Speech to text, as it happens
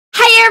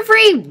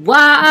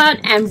everyone,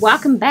 and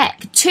welcome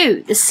back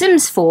to The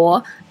Sims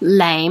 4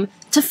 Lame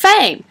to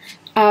Fame.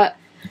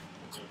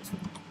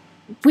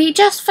 We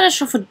just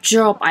finished off a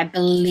job, I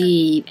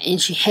believe,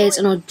 and she has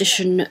an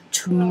audition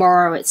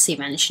tomorrow at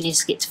 7, and she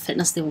needs to get to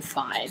fitness level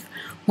 5.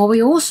 What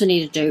we also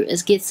need to do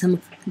is get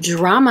some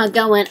drama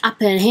going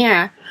up in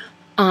here.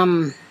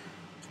 I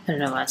don't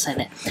know why I say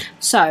that.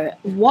 So,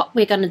 what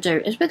we're going to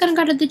do is we're going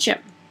to go to the gym.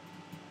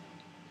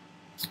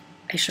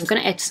 Actually, I'm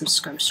going to add some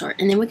scrim store,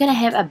 and then we're going to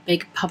have a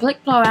big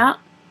public blowout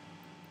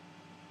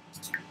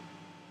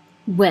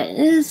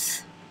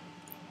with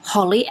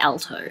Holly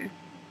Alto.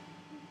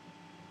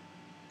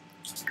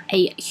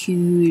 A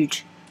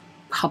huge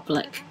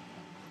public,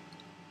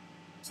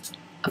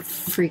 a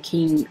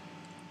freaking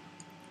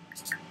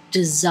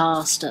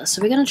disaster.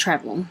 So we're going to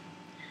travel.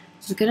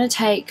 We're going to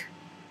take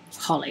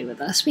Holly with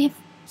us. We have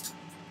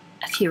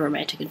a few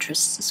romantic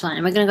interests, it's fine.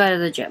 And we're going to go to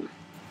the gym.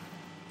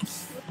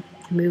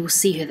 And we will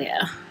see her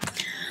there.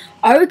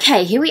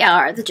 Okay, here we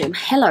are at the gym.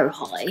 Hello,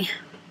 Holly.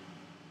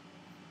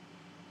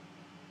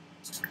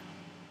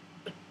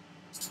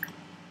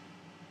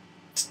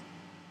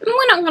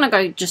 We're not going to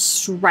go just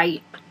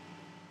straight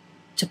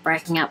to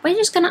breaking up. We're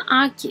just going to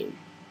argue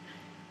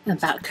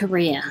about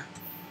career.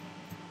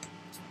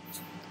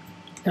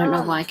 I don't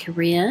know why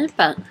career,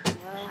 but...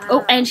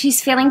 Oh, and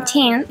she's feeling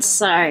tense,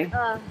 so...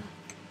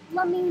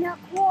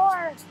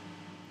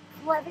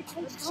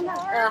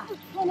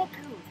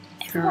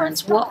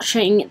 Everyone's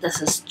watching.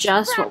 This is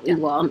just what we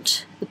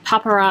want. The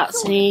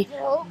paparazzi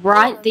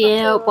right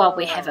there while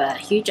we have a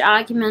huge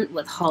argument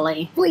with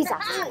Holly.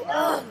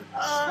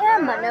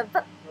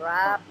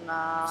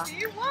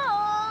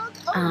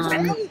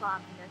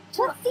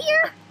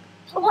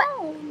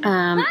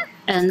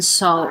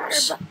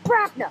 Insult.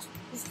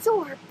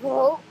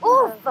 Ooh,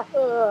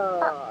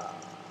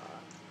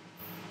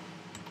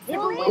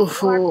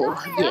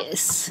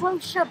 yes.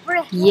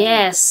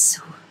 Yes.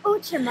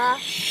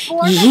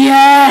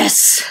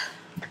 Yes.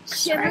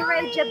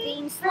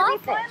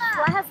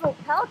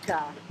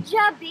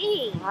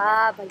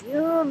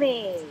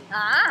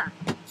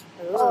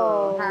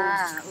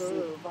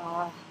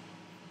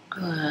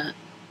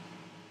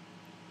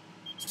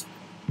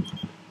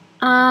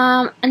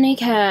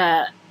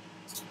 Anika.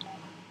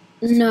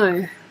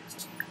 No.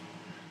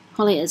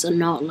 Holly is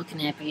not looking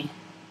happy.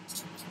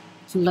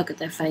 Look at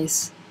their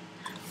face.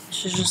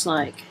 She's just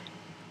like,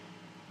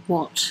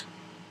 what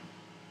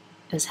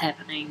is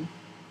happening?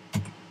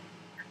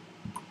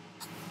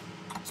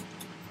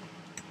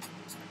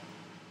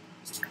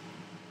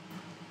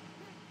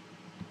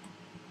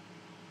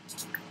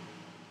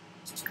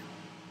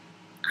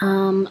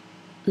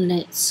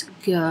 Let's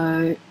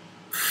go.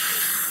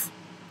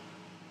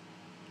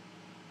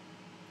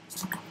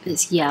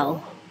 Let's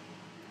yell.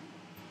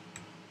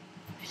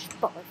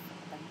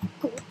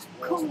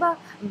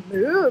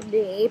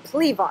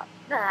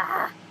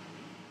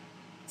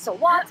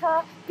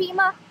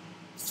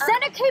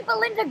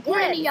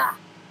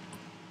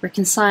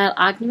 Reconcile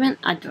argument?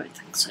 I don't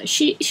think so.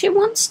 She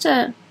wants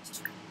to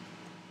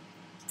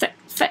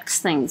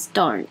fix things.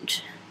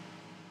 Don't.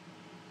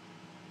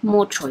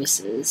 More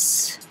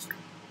choices.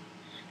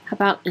 How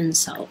about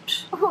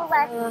insult?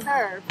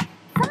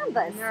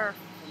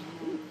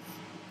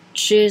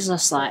 She's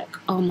just like,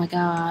 oh my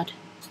god.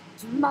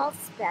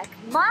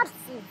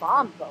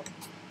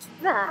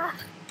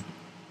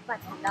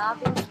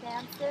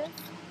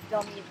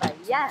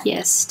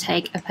 Yes,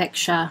 take a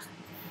picture.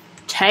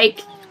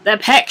 Take the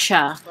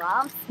picture.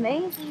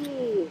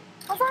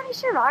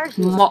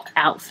 Mock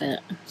outfit.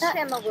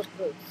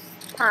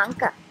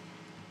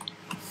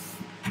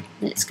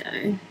 Let's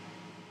go.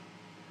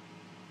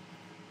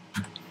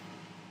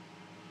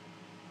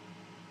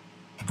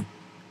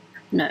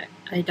 No,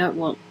 I don't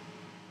want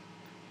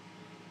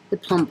the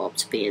plum bob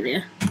to be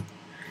there.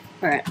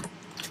 Alright.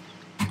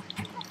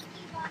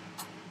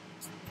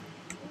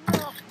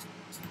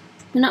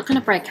 We're not going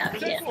to break up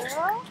yet.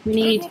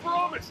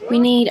 We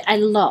need a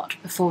lot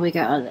before we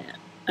go out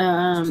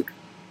there.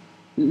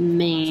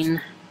 Mean.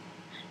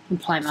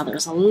 Imply mother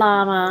is a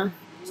llama.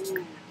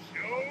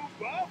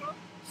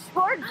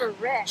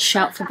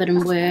 Shout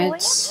forbidden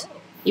words.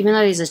 Even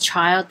though there's a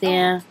child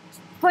there.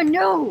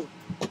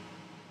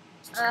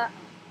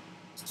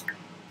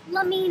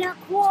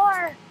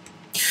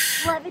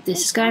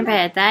 This is going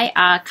bad. They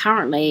are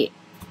currently...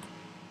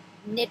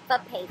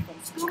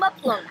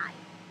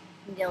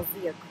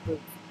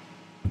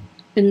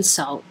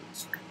 Insult.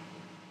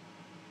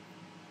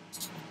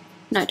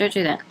 No, don't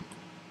do that.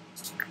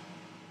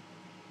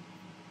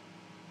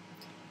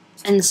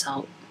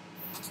 Insult.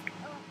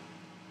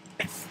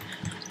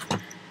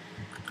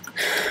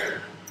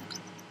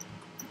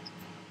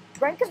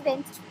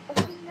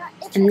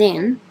 And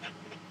then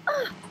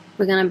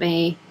we're gonna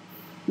be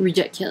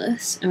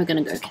ridiculous and we're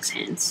gonna go kiss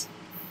hands.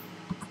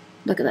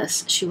 Look at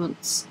this. She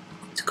wants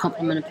to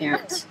compliment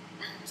appearance.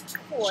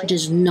 She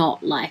does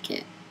not like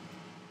it.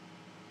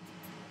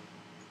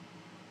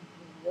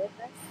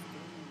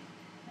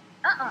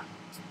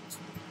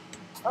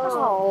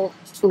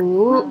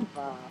 Ooh.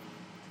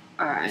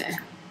 Alright.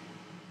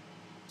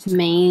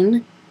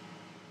 Mean.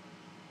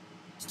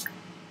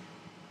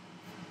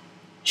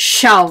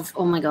 Shove.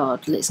 Oh my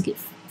god, let's get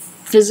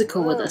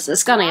physical with this.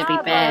 It's gonna be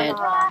bad.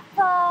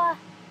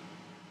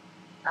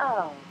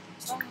 Oh,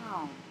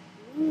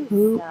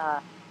 Ooh.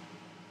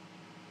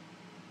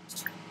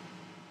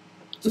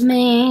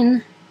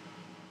 Man.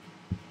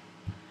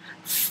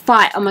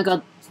 Fight. Oh my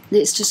god.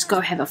 Let's just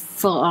go have a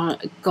full-on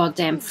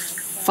goddamn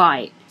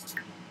fight.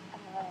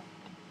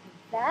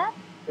 that?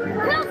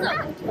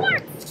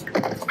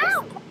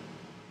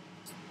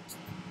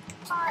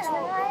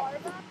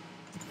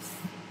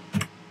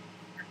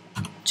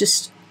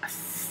 Just a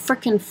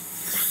frickin'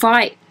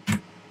 fight.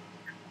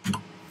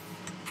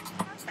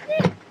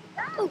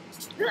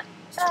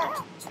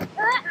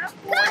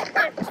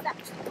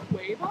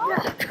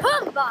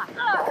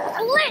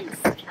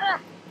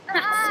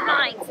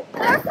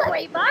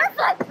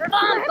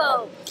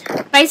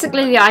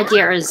 Basically, the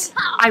idea is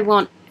I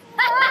don't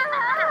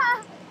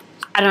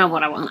know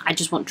what I want. I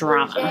just want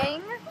drama.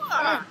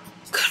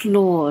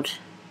 Claude.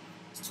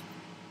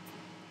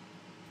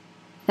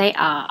 They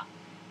are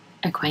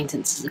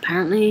acquaintances,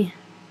 apparently.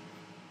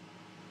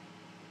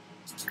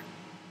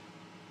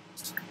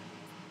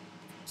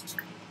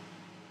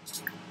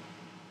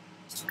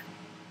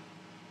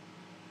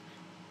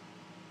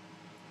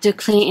 They're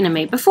clear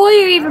enemy. Before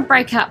you even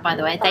break up, by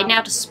the way, they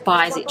now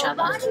despise each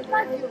other.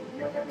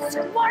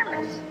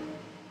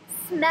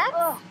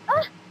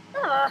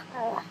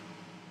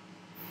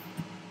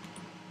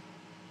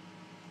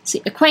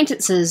 See,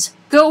 acquaintances,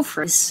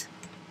 girlfriends.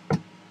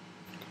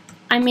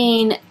 I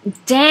mean,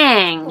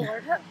 dang.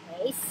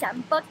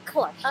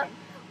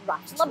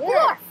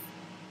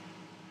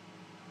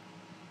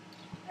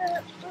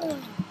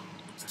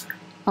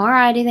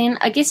 Alrighty then,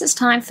 I guess it's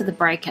time for the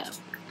breakup.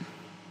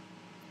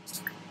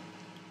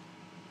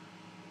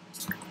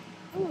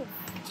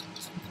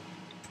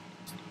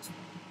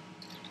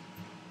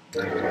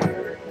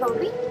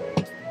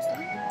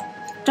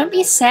 Don't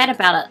be sad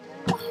about it.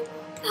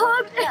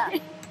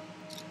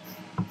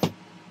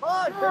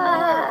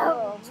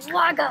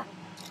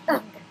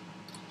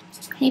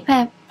 Hey,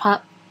 Pep,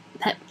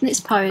 let's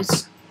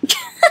pose.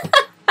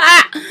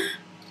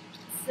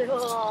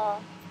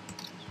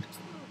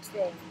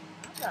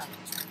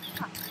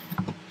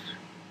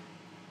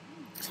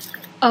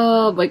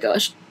 Oh my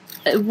gosh.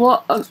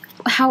 What?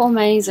 How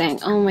amazing.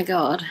 Oh my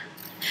god.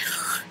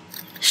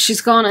 She's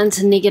gone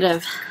into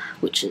negative,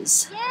 which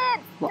is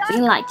what we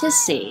like to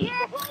see.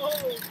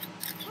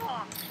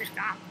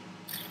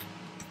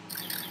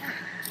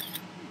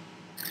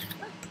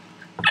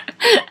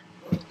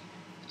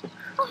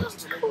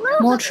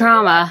 More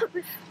trauma.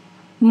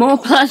 More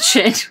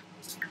bloodshed.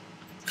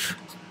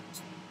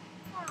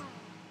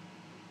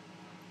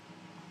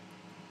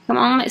 Come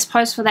on, let's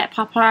pose for that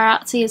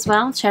paparazzi as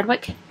well,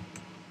 Chadwick.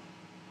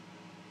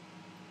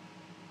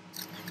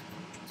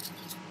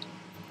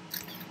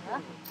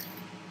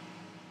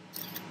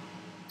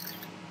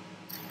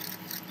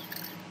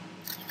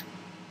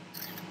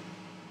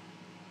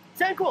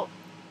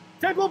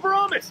 Tenquil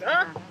Baromis,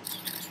 huh?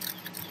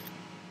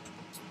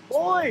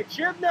 Boy,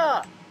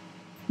 Chibna!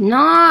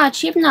 Nah,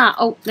 Chibna.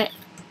 Oh, that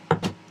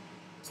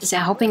is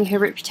that helping her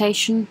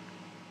reputation?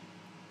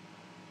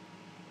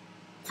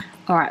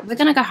 Alright, we're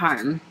gonna go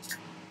home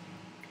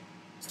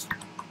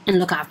and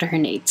look after her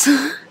needs.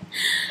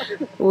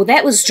 Well,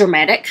 that was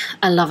dramatic.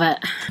 I love it.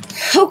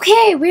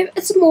 Okay,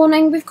 it's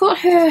morning. We've got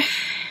her.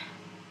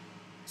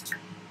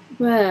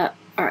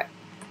 Alright.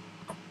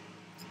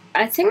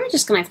 I think we're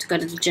just gonna have to go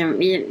to the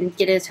gym and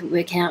get her to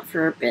work out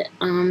for a bit.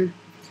 How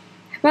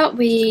about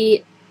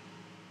we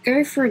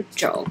go for a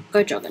jog?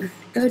 Go jogging.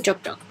 Go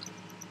jog.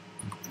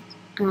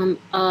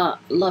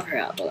 Love her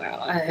outdoor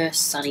her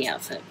sunny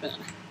outfit, but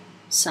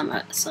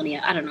summer sunny.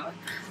 I don't know.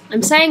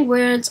 I'm saying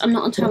words. I'm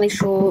not entirely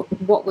sure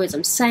what words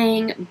I'm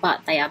saying,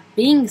 but they are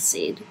being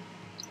said.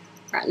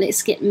 Right,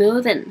 let's get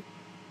moving.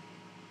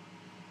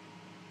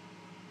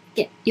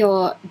 Get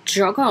your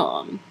jog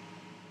on.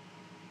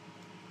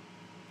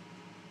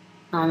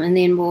 And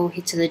then we'll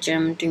head to the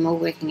gym, do more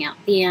working out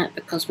there,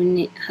 because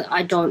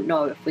I don't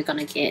know if we're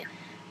going to get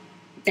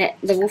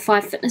that level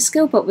 5 fitness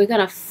skill, but we're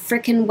going to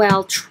frickin'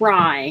 well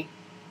try.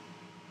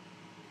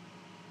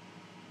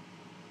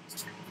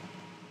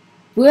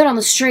 Word on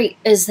the street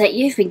is that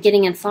you've been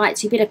getting in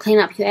fights. You better clean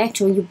up your act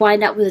or you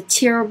wind up with a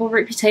terrible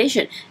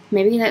reputation.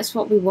 Maybe that's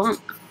what we want.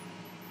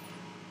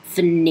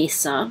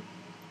 Vanessa.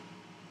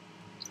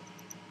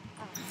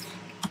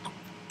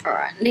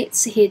 Alright,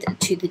 let's head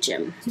to the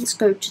gym. Let's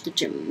go to the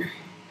gym.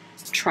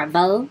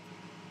 Travel.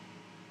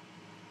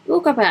 We'll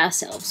go by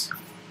ourselves.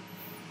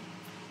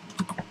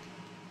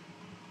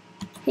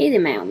 Hey there,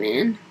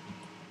 mailman.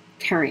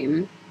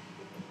 Karim.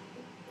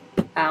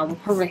 We'll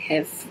probably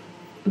have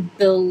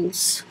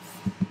bills.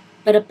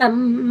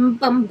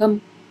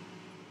 Ba-da-bum-bum-bum.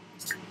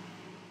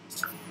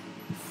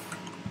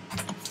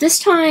 This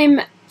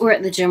time we're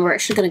at the gym. We're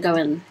actually going to go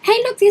in.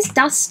 Hey, look, there's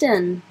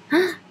Dustin.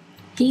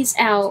 He's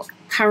our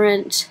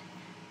current...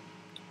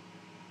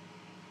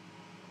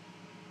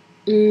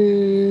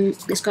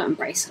 let's go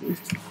embrace him.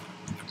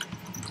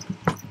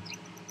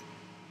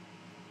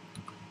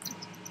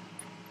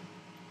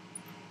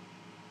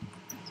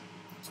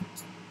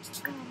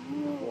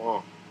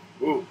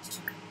 Ooh.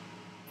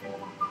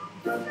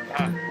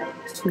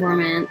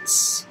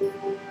 Romance.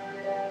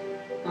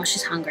 Oh,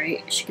 she's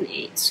hungry. She can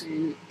eat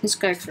soon. Let's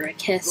go for a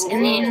kiss,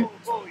 and then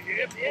Oh,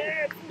 yep,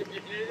 yep.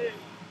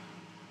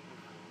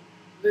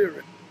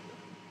 Lyric.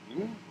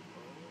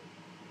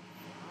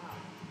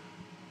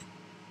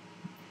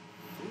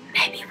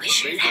 maybe we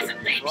should have a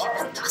baby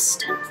with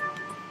Dustin.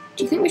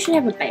 Do you think we should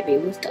have a baby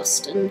with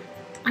Dustin?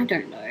 I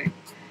don't know.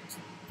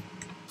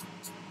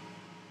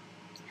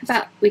 How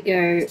about we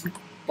go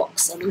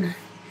boxing?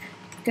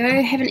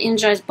 Go have an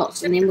energized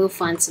box, and then we'll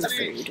find some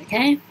food,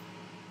 okay?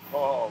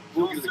 Oh,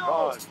 Boogie the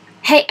Con.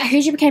 Hey, I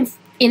heard you became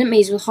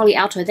enemies with Holly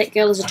Alto. That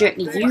girl is a jerk.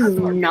 You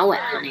know it,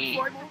 honey.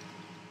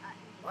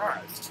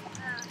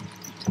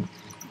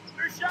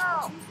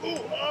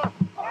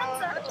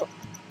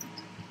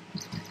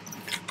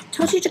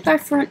 Told you to go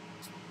for a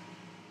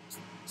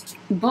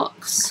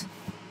box.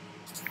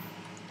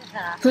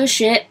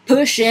 Push it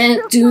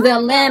to the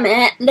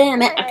limit.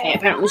 Okay,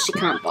 apparently she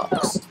can't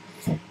box.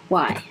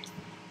 Why?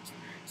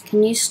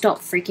 Can you stop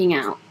freaking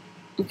out?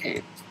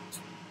 Okay.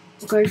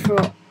 Go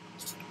for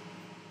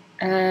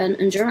an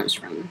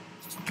endurance run.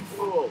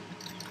 All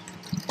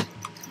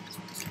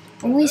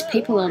these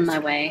people are in my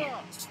way.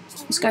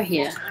 Let's go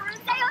here.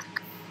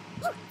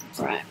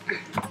 Right.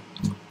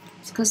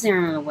 It's because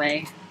they're in the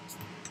way.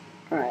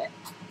 Right.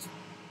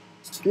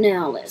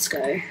 Now let's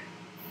go.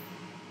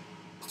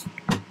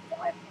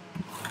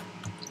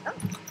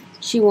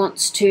 She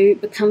wants to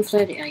become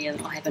flirty. Oh yeah,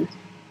 that'll happen.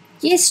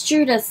 Yes,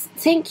 Judith.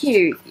 Thank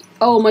you.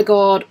 Oh my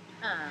god.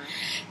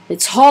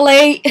 It's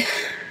Holly.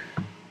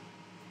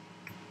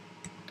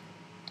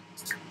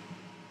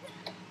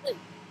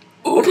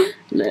 Oh,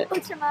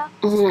 look.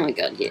 Oh my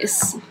god,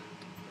 yes.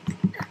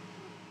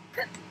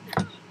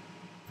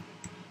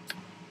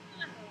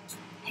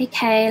 Hey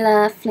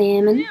Kayla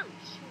Fleming.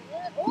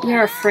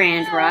 You're a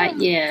friend, right?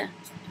 Yeah.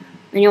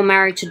 And you're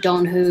married to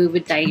Don, who we were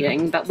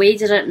dating, but we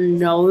didn't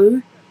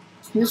know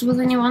he was with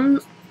anyone,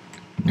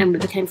 and we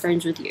became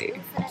friends with you.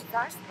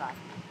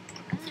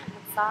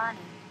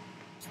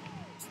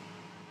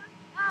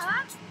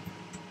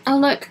 Oh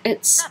look,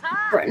 it's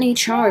Brittany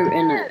Cho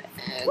in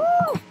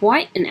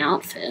quite an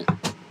outfit.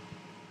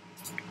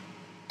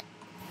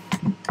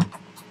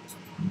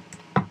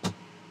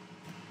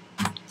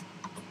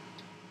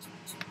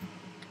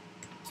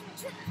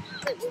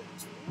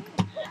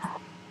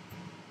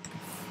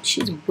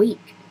 She's weak.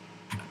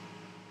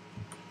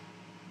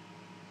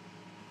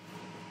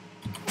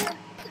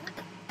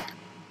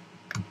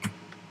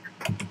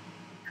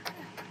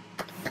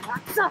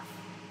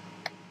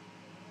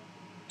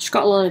 She's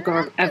got a lot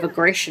of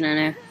aggression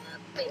in her.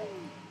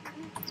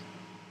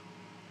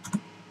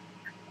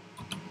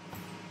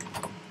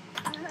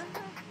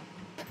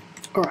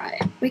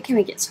 Alright, where can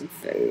we get some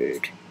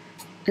food?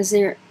 Is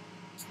there...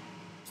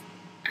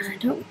 I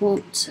don't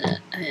want to...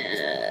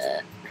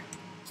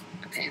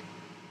 okay.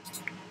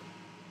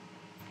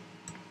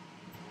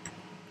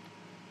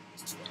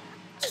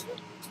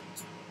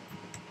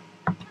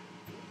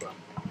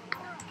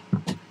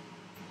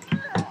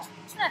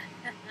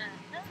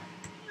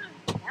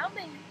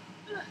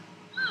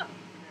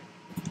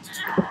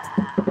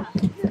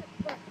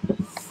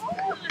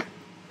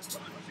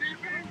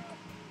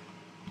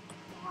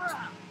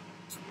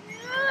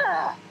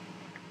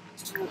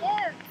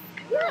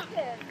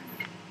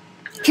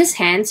 Kiss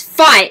hands,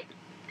 fight!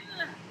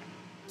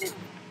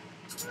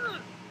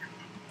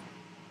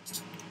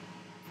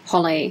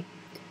 Holly.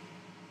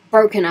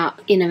 Broken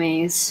up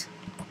enemies.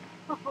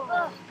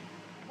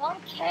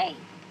 Okay.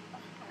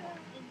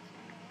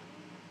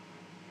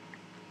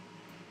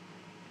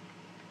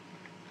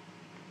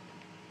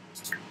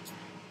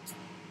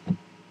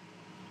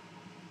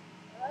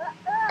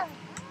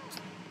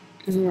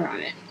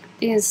 Right.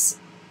 There's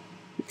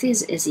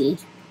Izzy.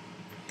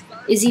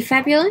 Is he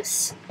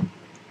fabulous?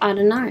 I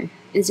don't know.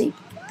 Is he?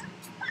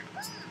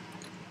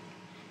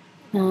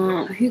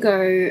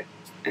 Hugo.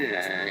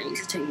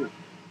 He's taking.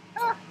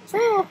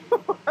 Oh,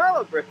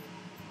 hello, Britt.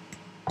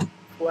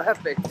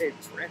 Clapping, hey,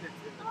 Brandon.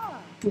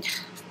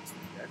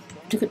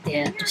 Look at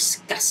their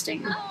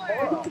disgusting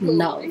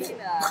love.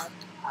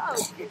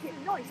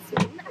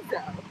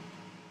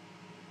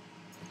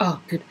 Oh,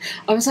 good.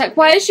 I was like,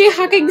 why is she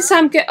hugging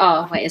some girl?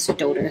 Oh, wait, it's her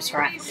daughter, it's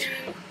right.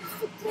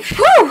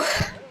 Whew!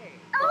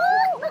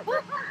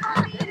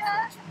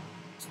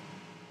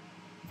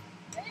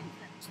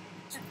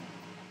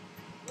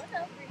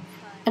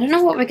 I don't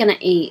know what we're gonna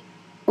eat.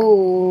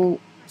 Oh,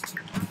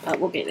 but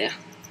we'll get there.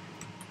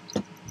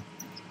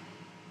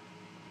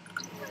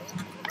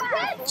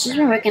 She's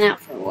been working out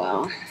for a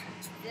while.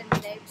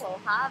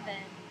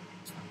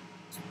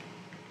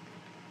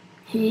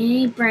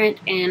 Hey, Brent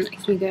and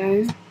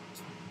Hugo.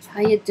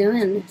 How you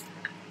doing?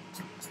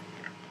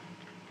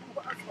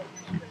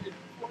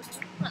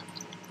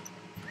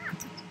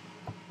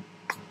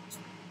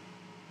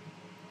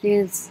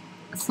 There's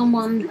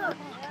someone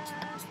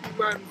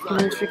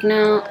who's freaking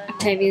out.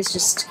 Octavia's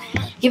just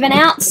giving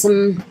out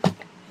some...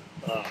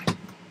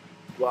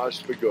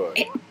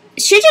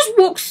 She just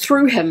walks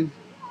through him.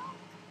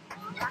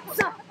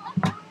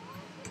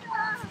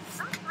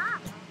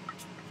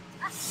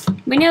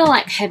 We need to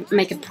like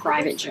make a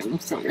private gym or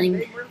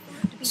something,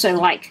 so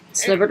like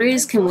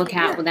celebrities can work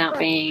out without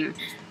being.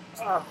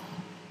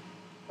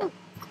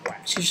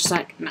 She's just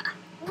like, nah,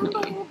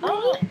 not you.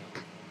 Oh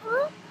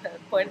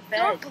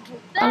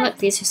look,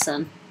 there's your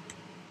son.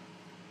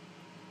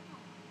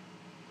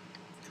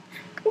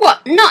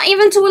 What? Not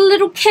even to a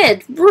little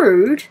kid?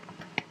 Rude.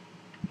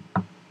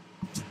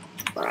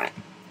 Right.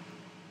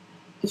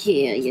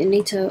 Yeah, you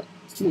need to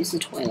use the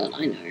toilet,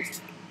 I know.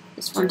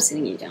 That's why I'm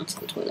sending you down to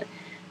the toilet.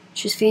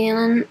 She's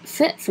feeling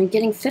fit from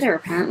getting fitter,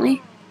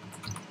 apparently.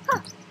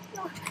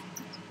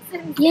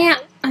 Yeah,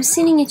 I'm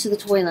sending you to the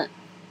toilet.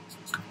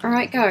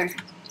 Alright, go.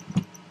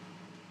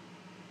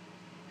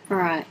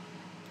 Alright.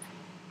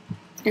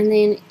 And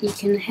then you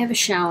can have a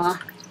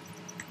shower.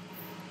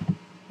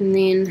 And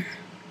then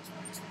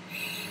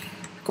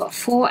got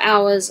 4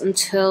 hours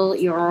until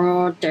your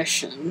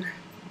audition.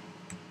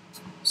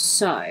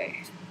 So,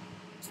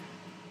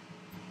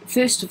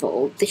 first of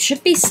all, there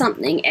should be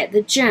something at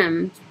the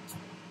gym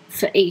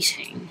for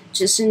eating.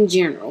 Just in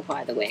general,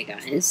 by the way,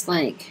 guys.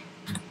 Like,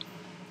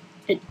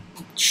 it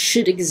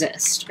should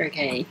exist,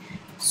 okay?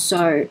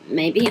 So,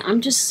 maybe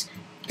I'm just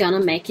gonna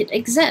make it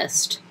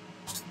exist.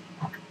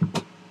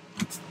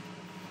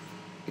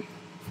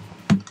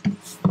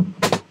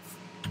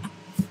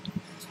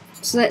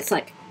 So that's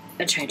like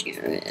a changing.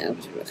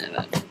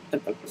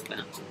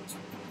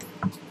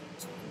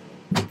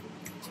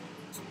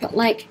 But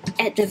like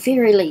at the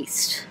very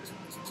least,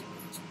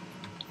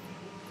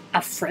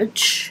 a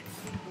fridge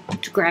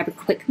to grab a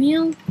quick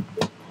meal.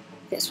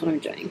 That's what I'm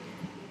doing.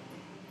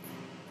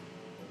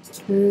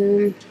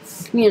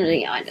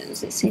 Community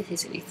items. Let's see if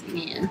there's anything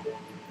here.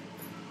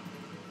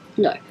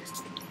 No.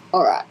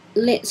 Alright,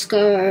 let's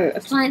go.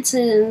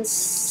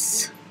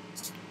 Appliances.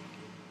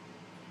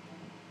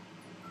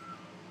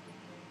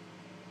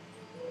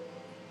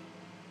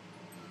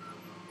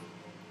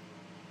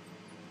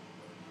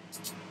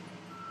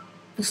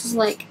 This is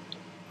like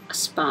a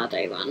spa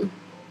day one.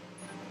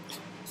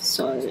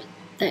 So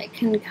that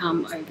can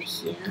come over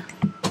here.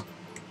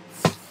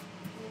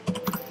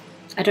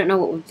 I don't know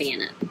what would be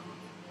in it.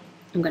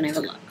 I'm gonna have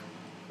a look.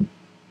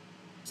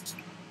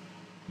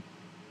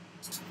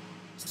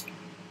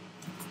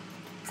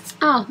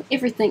 Oh,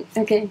 everything.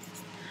 Okay.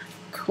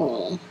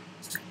 Cool.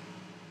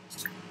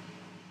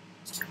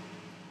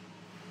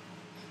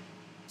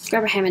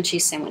 Grab a ham and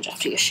cheese sandwich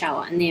after your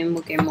shower, and then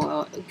we'll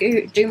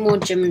do more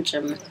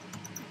gym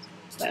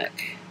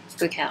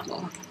work out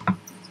more.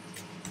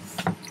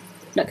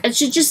 Look, it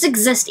should just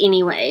exist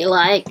anyway.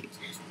 Like,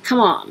 come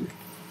on.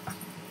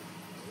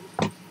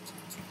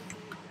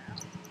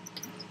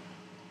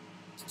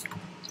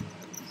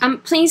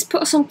 Please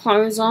put some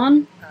clothes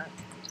on.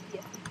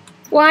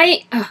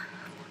 Why? Oh,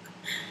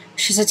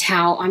 she's a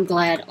towel. I'm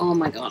glad. Oh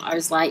my god. I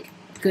was like,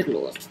 good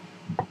lord.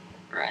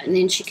 Alright, and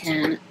then she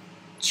can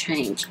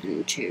change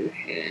into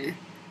her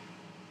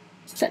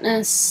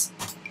fitness.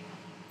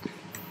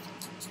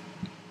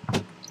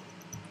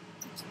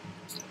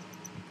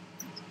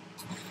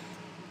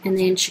 And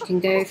then she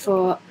can go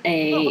for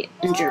a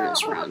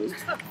endurance run.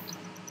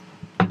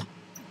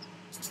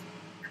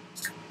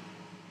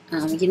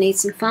 You need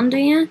some fun, do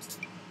you?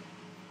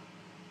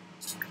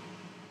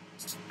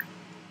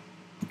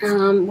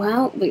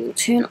 Well, we will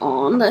turn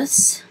on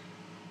this.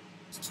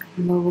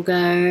 And we will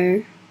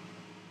go...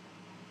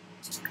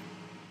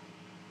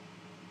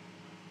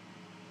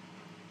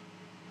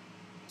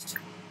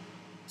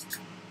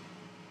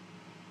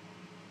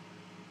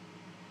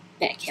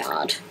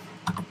 backyard.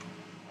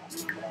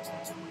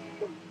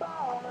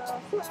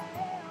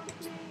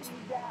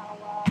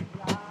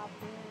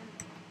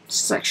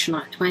 This is like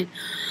Shania Twain.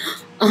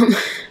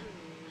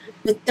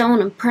 But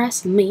don't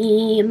impress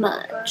me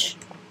much.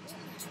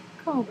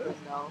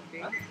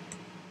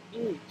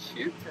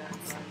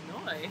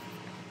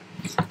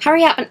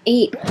 Hurry up and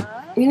eat.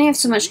 We only have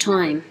so much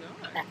time.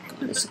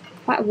 God, it's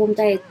quite a warm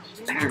day,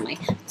 apparently.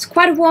 It's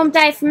quite a warm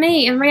day for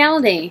me, in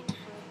reality.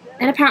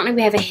 And apparently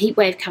we have a heat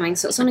wave coming,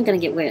 so it's only going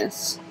to get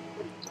worse.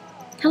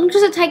 How long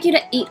does it take you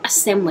to eat a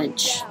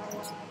sandwich?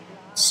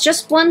 It's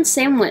just one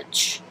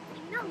sandwich.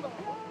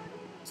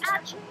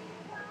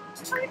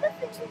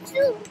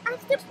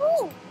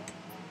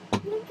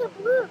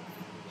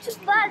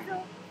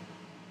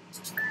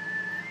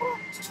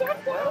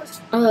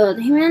 Oh,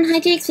 the human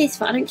hijack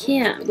festival, I don't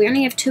care. We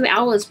only have 2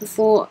 hours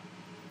before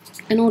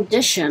an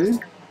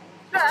audition.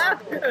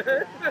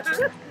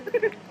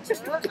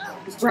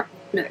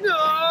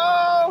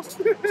 No.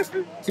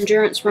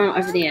 Endurance run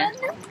over there.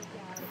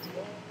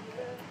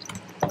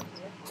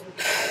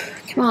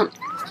 Come on.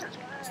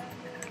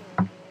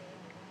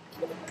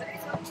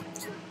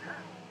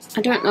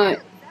 I don't know.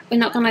 We're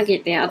not gonna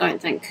get there, I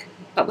don't think.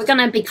 But we're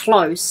gonna be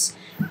close.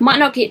 Might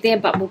not get there,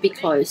 but we'll be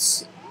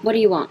close. What do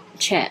you want?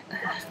 Chat.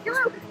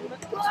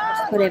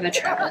 Whatever,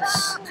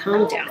 Travis.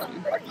 Calm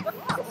down.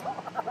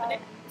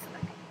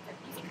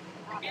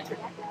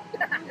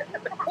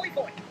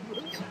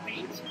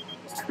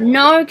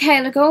 No,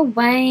 Kayla, go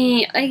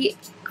away. I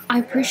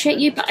appreciate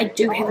you, but I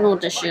do have an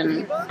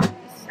audition.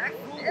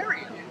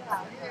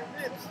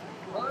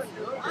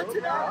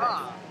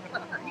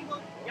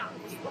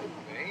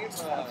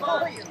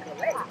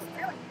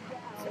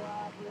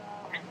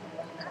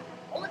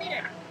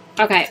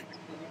 Okay,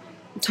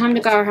 time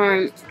to go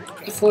home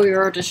for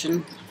your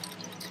audition.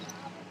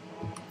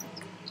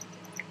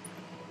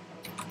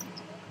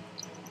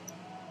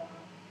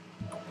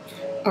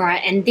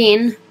 Alright, and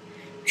then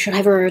we should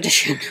have her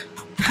audition.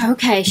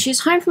 Okay, she's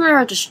home from her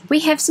audition.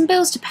 We have some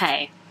bills to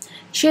pay.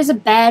 She has a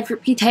bad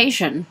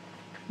reputation.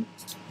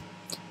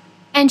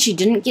 And she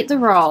didn't get the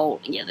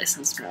role. Yeah, that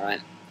sounds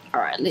right.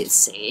 Alright, let's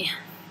see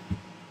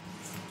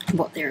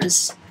what there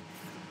is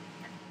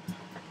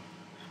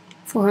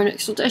for her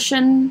next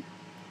audition.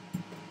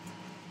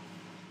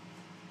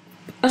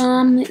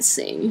 Let's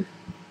see.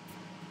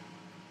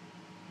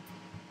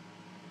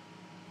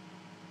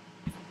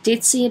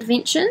 Dead Sea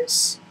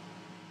Adventures.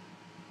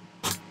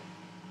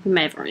 We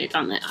may have already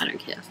done that, I don't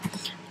care.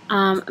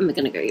 And we're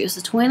gonna go use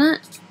the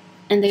toilet.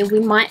 And then we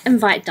might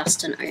invite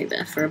Dustin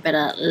over for a bit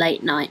of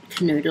late night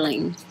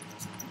canoodling.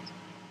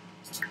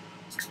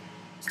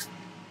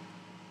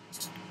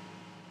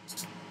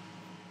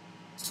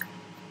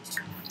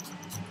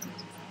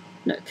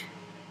 Look.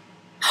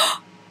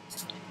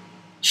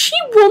 She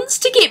wants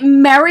to get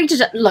married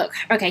to... Look,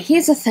 okay,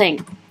 here's the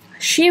thing.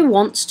 She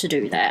wants to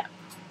do that.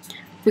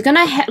 We're going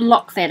to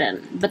lock that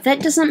in. But that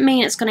doesn't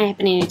mean it's going to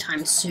happen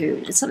anytime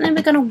soon. It's something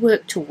we're going to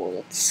work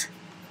towards.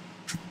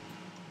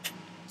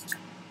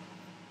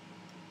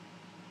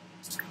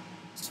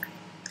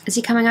 Is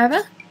he coming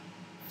over?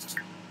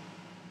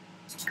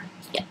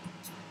 Yeah.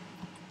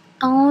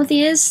 Oh,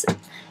 there's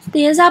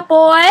our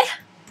boy.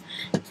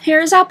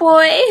 Here's our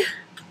boy.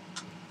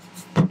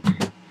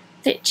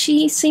 That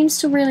she seems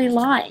to really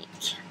like.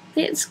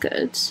 That's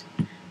good.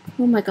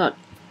 Oh my god.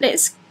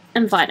 Let's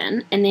invite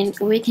in, and then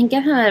we can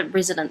give him a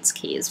residence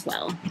key as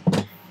well.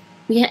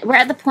 We're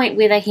at the point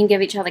where they can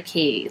give each other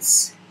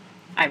keys,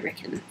 I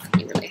reckon, for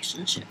the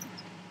relationship.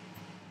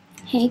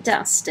 Hey,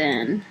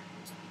 Dustin.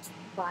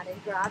 Oh,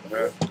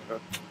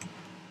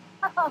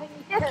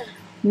 yes.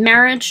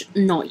 Marriage,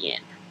 not yet.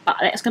 But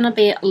that's going to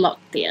be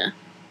locked there,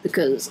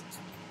 because,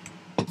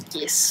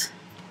 yes.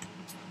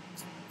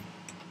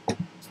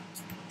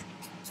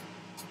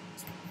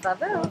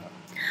 Babu.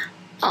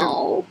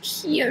 Oh,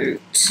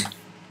 cute.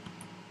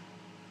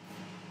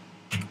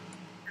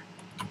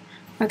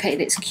 Okay,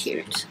 that's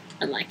cute.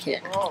 I like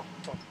it.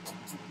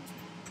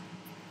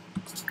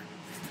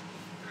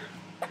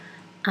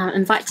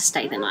 Invite to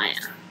stay the night.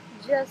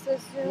 Just as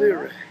soon.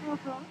 Lyric.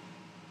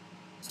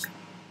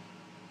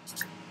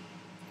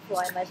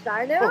 Fly my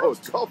star now. Oh,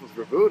 Dolphins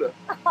for Buddha.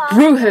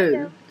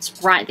 Woohoo!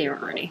 It's right there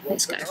already.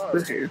 Let's go.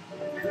 Woohoo.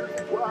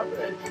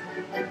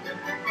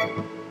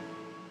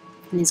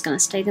 And he's gonna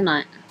stay the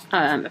night.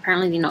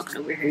 Apparently they're not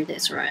gonna woohoo,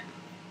 that's right.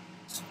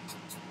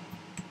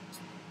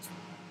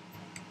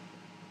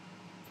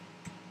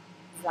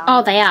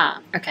 Oh, they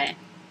are. Okay.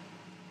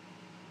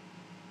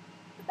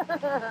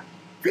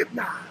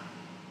 Vietnam.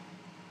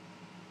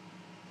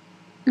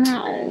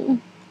 Oh,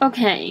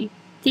 okay.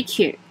 They're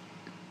cute.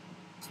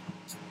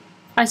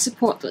 I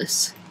support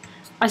this.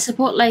 I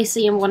support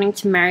Lacey in wanting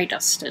to marry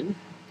Dustin.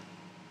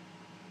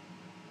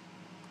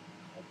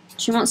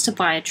 She wants to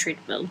buy a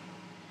treadmill.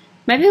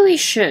 Maybe we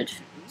should.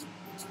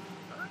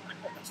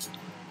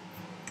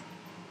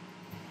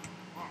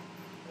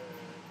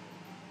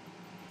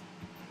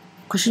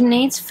 Because she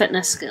needs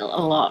fitness skill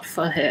a lot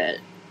for her.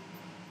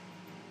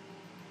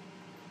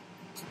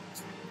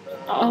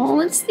 Oh,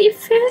 it's their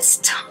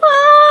first time!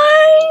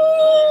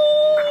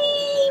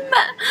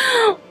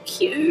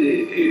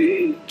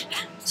 Cute!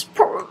 It's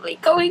probably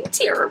going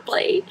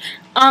terribly.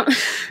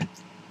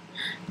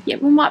 Yeah,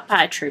 we might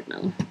buy a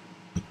treadmill.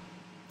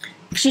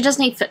 She does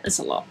need fitness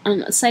a lot,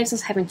 and it saves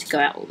us having to go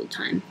out all the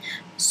time.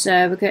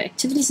 So we go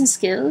activities and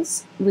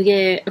skills, we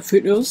get a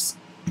fitness,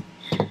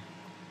 and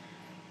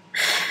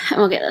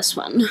we'll get this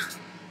one,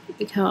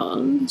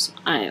 because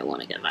I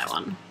want to get that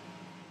one.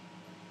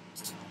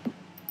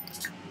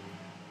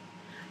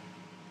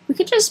 We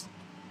could just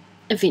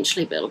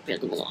eventually build a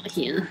bit a lot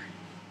here.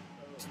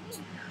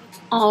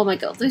 Oh my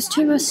god, those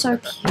two are so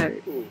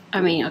cute.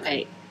 I mean,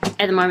 okay,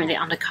 at the moment they're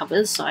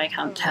undercovers, so I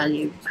can't tell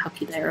you how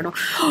cute they are at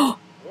all.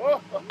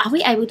 Are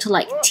we able to,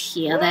 like,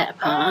 tear that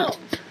apart?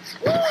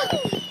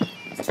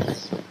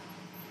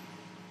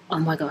 Oh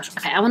my gosh.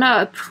 Okay, I want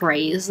to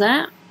appraise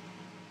that.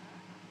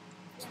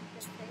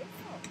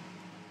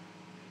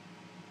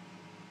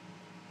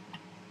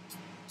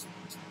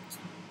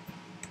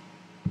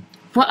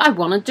 What I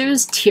want to do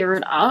is tear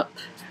it up,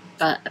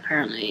 but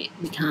apparently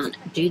we can't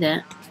do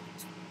that.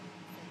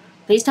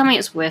 Please tell me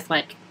it's worth,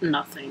 like,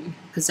 nothing,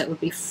 because that would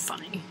be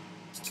funny.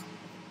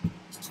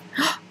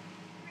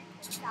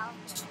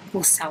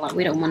 We'll sell it.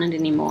 We don't want it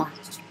anymore.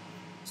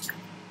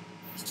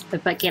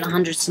 But get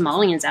 100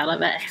 simoleons out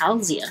of it.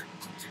 Hell's yeah.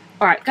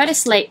 Alright, go to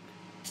sleep.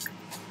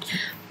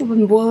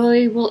 We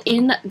will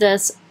end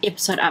this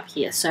episode up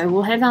here. So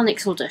we'll have our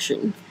next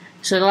audition.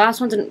 So the last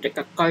one didn't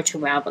go too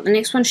well, but the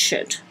next one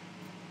should.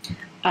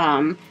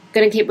 Gonna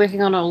keep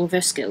working on all of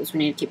her skills. We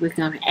need to keep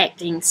working on her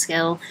acting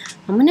skill.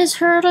 And when is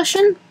her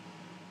audition?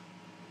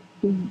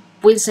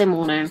 Wednesday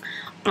morning.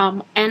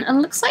 And it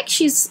looks like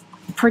she's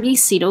pretty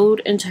settled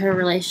into her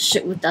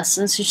relationship with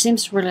Dustin, so she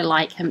seems to really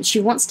like him. She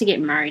wants to get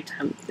married to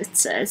him.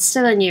 It's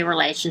still a new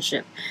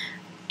relationship.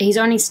 He's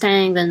only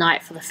staying the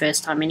night for the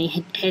first time, and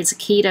he has a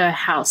key to her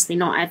house. They're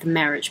not at the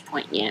marriage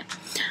point yet.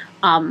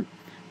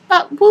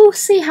 But we'll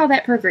see how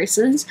that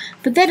progresses.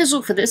 But that is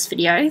all for this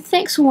video.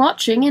 Thanks for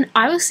watching, and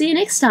I will see you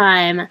next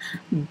time.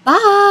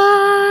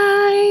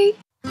 Bye!